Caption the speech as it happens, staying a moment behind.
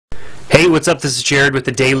Hey, what's up? This is Jared with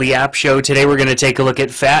the Daily App Show. Today we're going to take a look at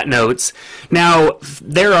PhatNotes. Now,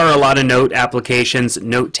 there are a lot of note applications,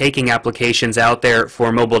 note-taking applications out there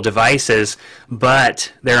for mobile devices,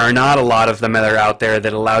 but there are not a lot of them that are out there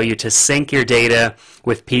that allow you to sync your data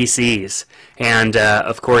with PCs and,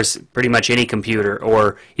 of course, pretty much any computer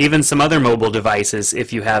or even some other mobile devices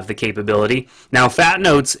if you have the capability. Now,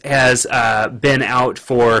 PhatNotes has been out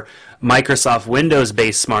for Microsoft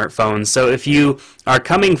Windows-based smartphones. So if you are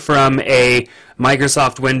coming from a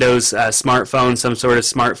Microsoft Windows smartphone, some sort of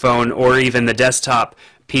smartphone, or even the desktop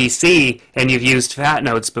PC, and you've used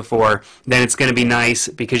PhatNotes before, then it's going to be nice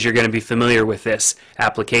because you're going to be familiar with this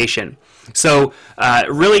application. So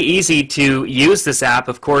really easy to use this app.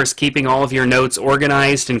 Of course, keeping all of your notes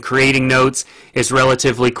organized and creating notes is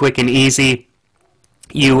relatively quick and easy.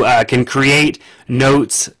 You can create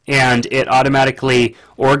notes and it automatically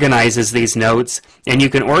organizes these notes, and you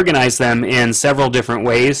can organize them in several different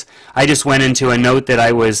ways. I just went into a note that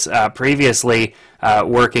I was previously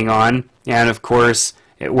working on, and of course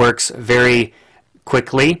it works very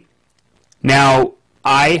quickly. Now,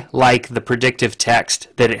 I like the predictive text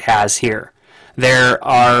that it has here. There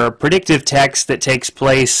are predictive text that takes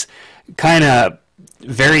place kind of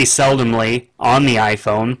very seldomly on the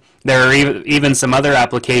iPhone. There are even some other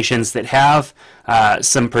applications that have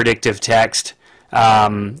some predictive text,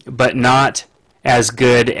 but not as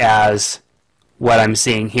good as what I'm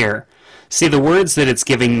seeing here. See, the words that it's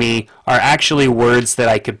giving me are actually words that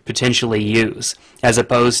I could potentially use, as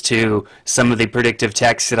opposed to some of the predictive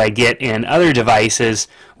text that I get in other devices,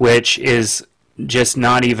 which is just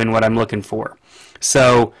not even what I'm looking for.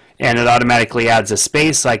 So, and it automatically adds a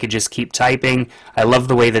space, so I could just keep typing. I love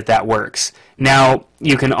the way that that works. Now,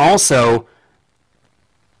 you can also,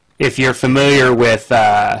 if you're familiar with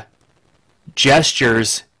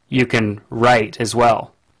gestures, you can write as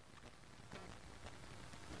well.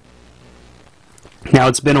 Now,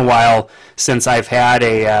 it's been a while since I've had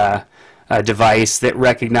a device that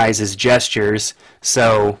recognizes gestures,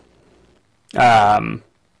 so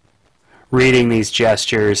reading these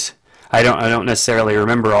gestures, I don't necessarily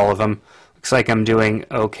remember all of them. Looks like I'm doing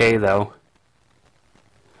okay though.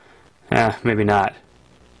 Maybe not.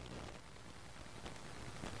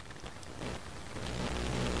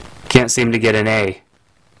 Can't seem to get an A.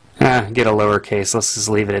 Get a lowercase. Let's just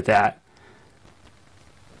leave it at that.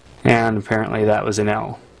 And apparently that was an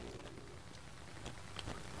L.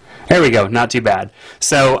 There we go, not too bad.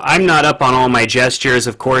 So I'm not up on all my gestures.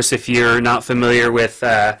 Of course, if you're not familiar with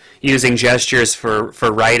using gestures for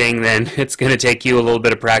writing, then it's going to take you a little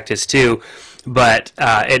bit of practice too. But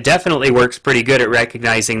it definitely works pretty good at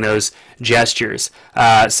recognizing those gestures.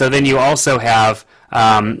 So then you also have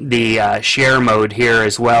the share mode here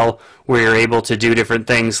as well, where you're able to do different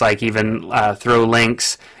things like even throw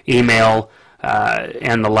links, email,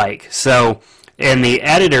 and the like. So in the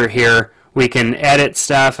editor here, we can edit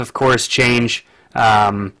stuff, of course, change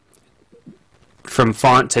from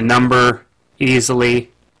font to number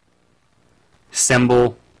easily,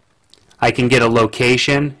 symbol. I can get a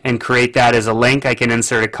location and create that as a link. I can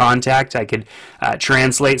insert a contact. I could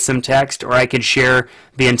translate some text, or I could share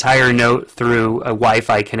the entire note through a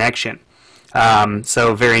Wi-Fi connection.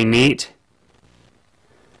 So very neat.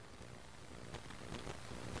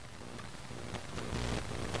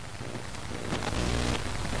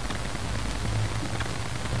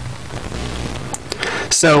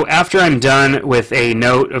 So after I'm done with a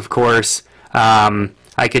note, of course,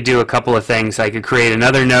 I could do a couple of things. I could create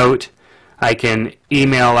another note. I can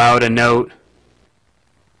email out a note.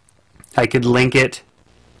 I could link it.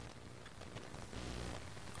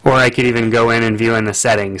 Or I could even go in and view in the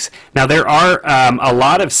settings. Now there are a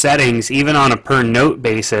lot of settings, even on a per note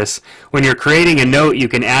basis. When you're creating a note, you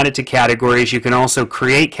can add it to categories. You can also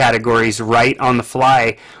create categories right on the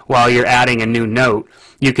fly while you're adding a new note.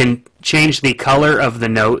 You can change the color of the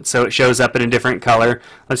note so it shows up in a different color.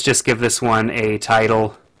 Let's just give this one a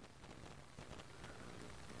title.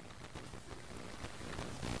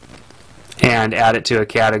 And add it to a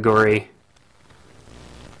category.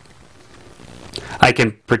 I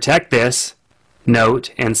can protect this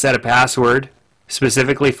note and set a password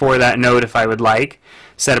specifically for that note if I would like.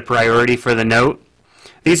 Set a priority for the note.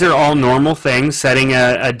 These are all normal things, setting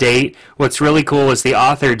a date. What's really cool is the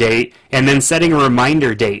author date, and then setting a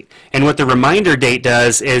reminder date. And what the reminder date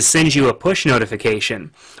does is sends you a push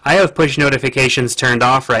notification. I have push notifications turned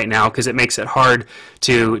off right now because it makes it hard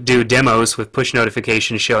to do demos with push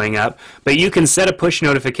notifications showing up. But you can set a push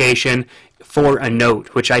notification for a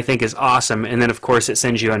note, which I think is awesome, and then of course it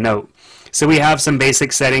sends you a note. So we have some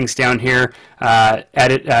basic settings down here,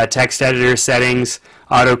 text editor settings,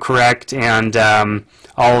 autocorrect, and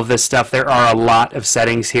all of this stuff. There are a lot of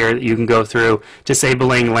settings here that you can go through.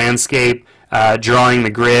 Disabling landscape, drawing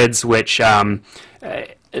the grids, which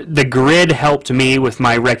the grid helped me with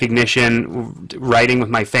my recognition, writing with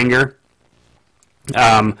my finger.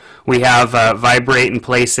 We have vibrate and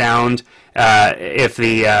play sound if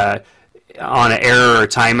the on an error or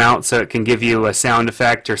timeout, so it can give you a sound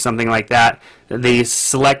effect or something like that. The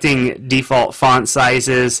selecting default font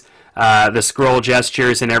sizes, the scroll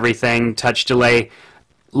gestures and everything, touch delay,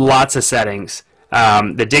 lots of settings.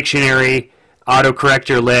 The dictionary,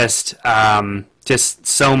 autocorrector list, just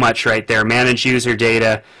so much right there. Manage user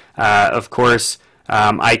data, of course.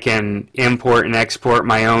 I can import and export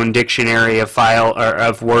my own dictionary of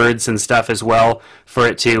of words and stuff as well for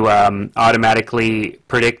it to automatically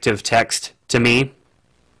predictive text to me.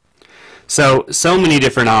 So many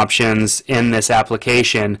different options in this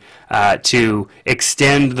application to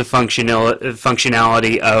extend the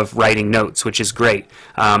functionality of writing notes, which is great.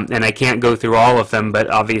 And I can't go through all of them, but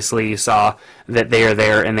obviously you saw that they are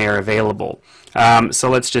there and they are available. So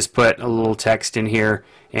let's just put a little text in here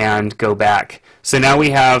and go back. So now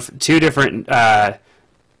we have two different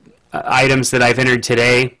items that I've entered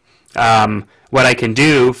today. What I can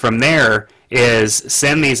do from there is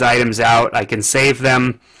send these items out. I can save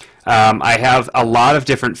them. I have a lot of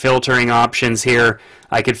different filtering options here.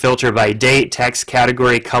 I could filter by date, text,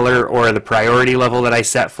 category, color, or the priority level that I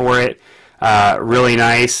set for it. Really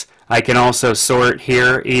nice. I can also sort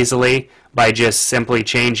here easily by just simply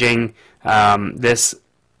changing this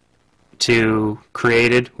to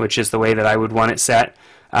created, which is the way that I would want it set.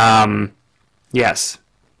 Yes,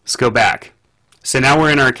 let's go back. So now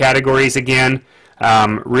we're in our categories again.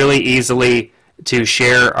 Really easily to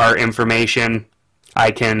share our information.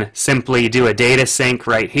 I can simply do a data sync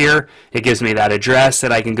right here. It gives me that address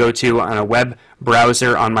that I can go to on a web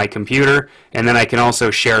browser on my computer, and then I can also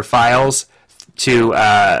share files to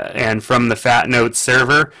and from the PhatNotes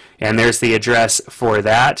server, and there's the address for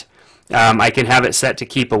that. I can have it set to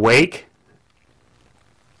keep awake.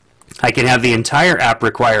 I can have the entire app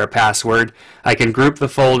require a password. I can group the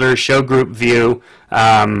folders, show group view,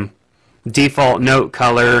 default note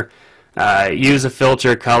color, use a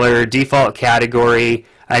filter color, default category.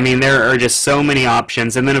 I mean, there are just so many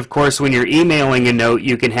options. And then, of course, when you're emailing a note,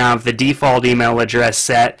 you can have the default email address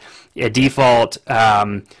set, a default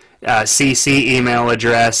CC email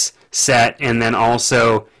address set, and then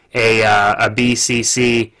also a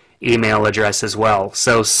BCC email address as well.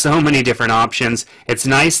 So many different options. It's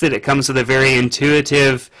nice that it comes with a very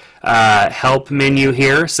intuitive help menu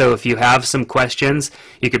here. So if you have some questions,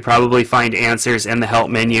 you could probably find answers in the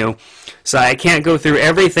help menu. So I can't go through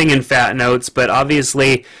everything in PhatNotes, but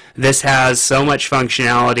obviously this has so much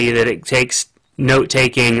functionality that it takes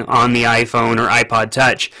note-taking on the iPhone or iPod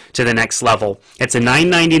Touch to the next level. It's a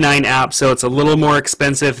 $9.99 app, so it's a little more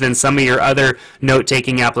expensive than some of your other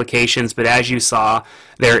note-taking applications, but as you saw,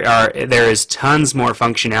 there is tons more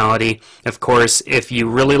functionality. Of course, if you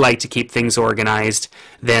really like to keep things organized,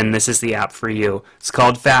 then this is the app for you. It's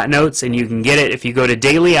called PhatNotes, and you can get it if you go to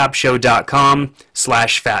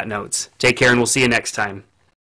dailyappshow.com/PhatNotes. Take care, and we'll see you next time.